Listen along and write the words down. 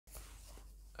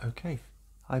Okay,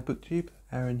 hi BookTube,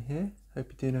 Aaron here,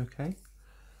 hope you're doing okay.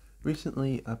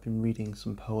 Recently I've been reading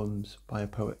some poems by a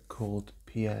poet called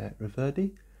Pierre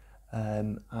Reverdy,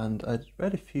 and I'd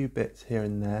read a few bits here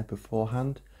and there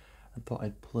beforehand and thought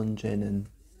I'd plunge in and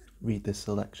read this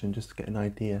selection just to get an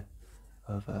idea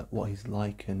of what he's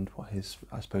like and what his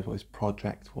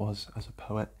project was as a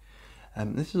poet.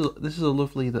 This is a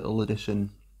lovely little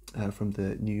edition from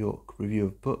the New York Review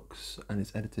of Books, and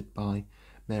it's edited by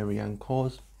Marianne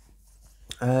Cause.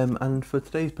 And for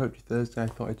today's Poetry Thursday, I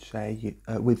thought I'd share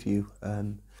with you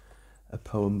a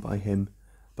poem by him.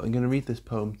 But I'm going to read this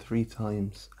poem 3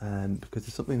 times because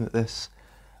it's something that this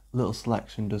little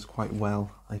selection does quite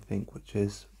well, I think, which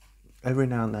is every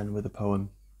now and then with a poem,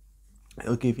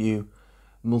 it'll give you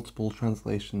multiple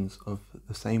translations of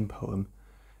the same poem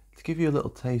to give you a little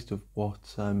taste of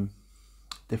what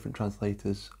different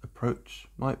translators' approach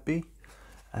might be.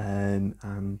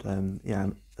 Yeah,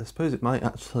 I suppose it might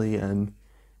actually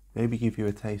maybe give you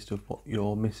a taste of what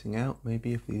you're missing out.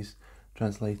 Maybe if these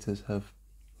translators have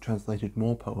translated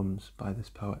more poems by this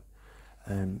poet,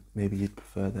 maybe you'd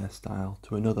prefer their style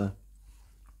to another.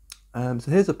 So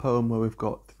here's a poem where we've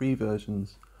got 3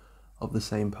 versions of the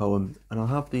same poem, and I'll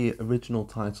have the original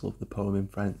title of the poem in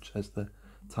French as the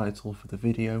title for the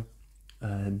video,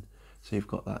 so you've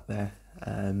got that there.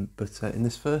 But in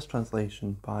this first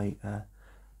translation by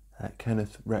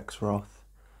Kenneth Rexroth,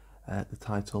 the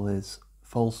title is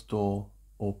False Door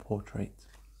or Portrait.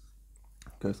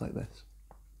 It goes like this.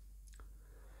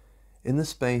 In the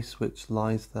space which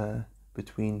lies there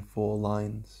between 4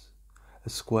 lines, a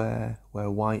square where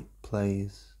white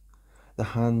plays, the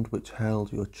hand which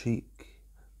held your cheek,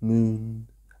 moon,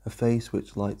 a face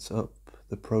which lights up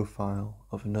the profile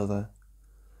of another,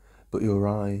 but your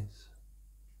eyes.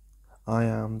 I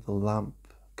am the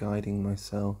lamp guiding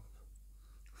myself,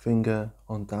 finger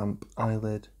on damp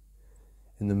eyelid,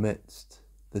 in the midst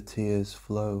the tears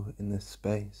flow in this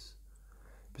space,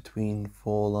 between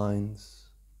 4 lines,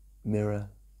 mirror.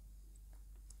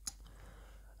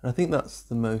 And I think that's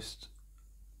the most,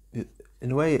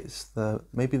 in a way it's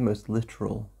maybe the most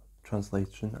literal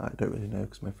translation. I don't really know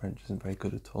because my French isn't very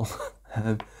good at all,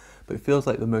 but it feels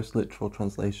like the most literal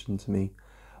translation to me,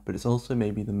 but it's also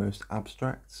maybe the most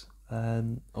abstract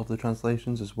of the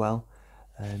translations as well,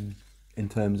 in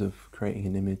terms of creating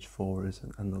an image for us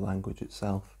and the language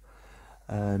itself.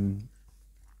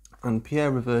 And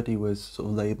Pierre Reverdy was sort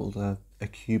of labelled a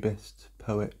Cubist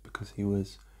poet because he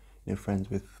was, friends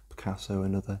with Picasso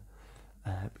and other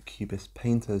Cubist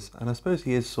painters, and I suppose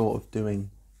he is sort of doing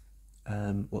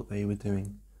what they were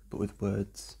doing, but with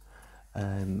words.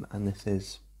 And this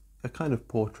is a kind of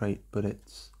portrait, but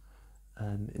it's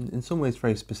in some ways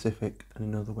very specific,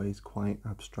 and in other ways quite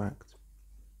abstract.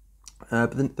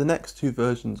 But the next 2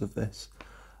 versions of this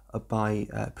are by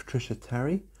Patricia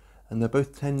Terry, and they're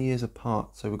both 10 years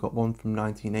apart, so we've got one from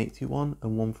 1981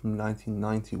 and one from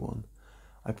 1991.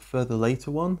 I prefer the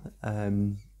later one,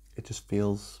 it just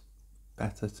feels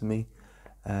better to me,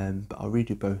 but I'll read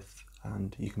you both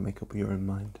and you can make up your own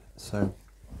mind. So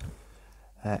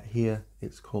here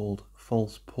it's called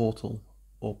False Portal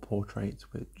or Portrait,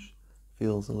 which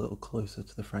feels a little closer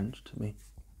to the French to me.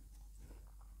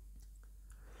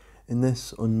 In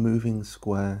this unmoving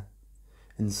square,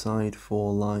 inside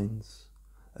 4 lines,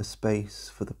 a space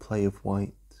for the play of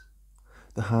white,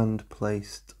 the hand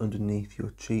placed underneath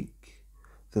your cheek,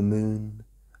 the moon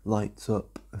lights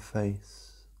up a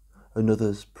face,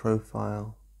 another's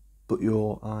profile, but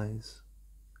your eyes.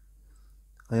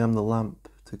 I am the lamp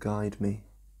to guide me,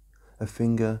 a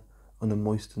finger on a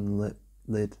moistened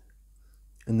lid.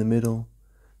 In the middle,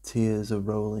 tears are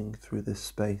rolling through this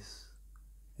space,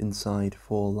 inside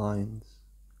 4 lines,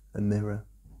 a mirror.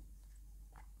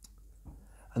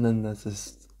 And then there's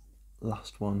this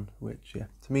last one, which,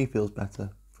 to me feels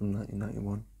better, from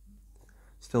 1991.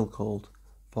 Still called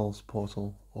False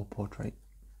Portal or Portrait.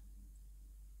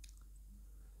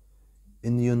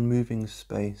 In the unmoving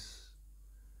space,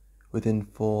 within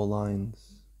 4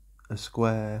 lines, a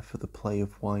square for the play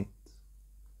of white,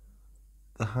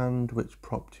 the hand which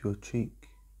propped your cheek,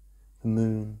 the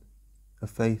moon, a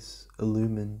face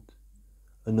illumined,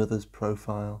 another's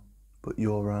profile, but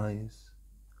your eyes.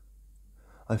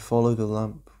 I follow the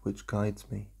lamp which guides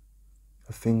me,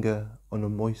 a finger on a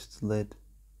moist lid.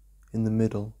 In the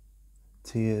middle,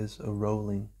 tears are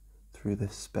rolling through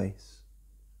this space.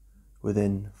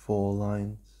 Within 4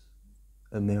 lines,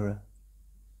 a mirror.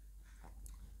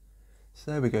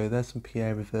 So there we go, there's some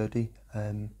Pierre Reverdy.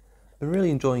 I'm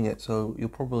really enjoying it, so you'll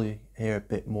probably hear a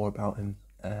bit more about him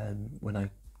when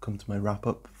I come to my wrap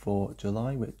up for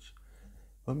July, which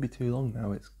won't be too long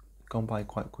now, it's gone by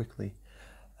quite quickly.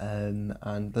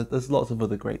 And there's lots of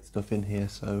other great stuff in here,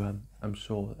 so I'm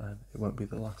sure it won't be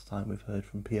the last time we've heard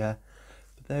from Pierre.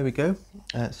 But there we go.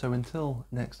 So until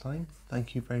next time,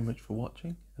 thank you very much for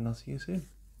watching, and I'll see you soon.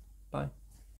 Bye.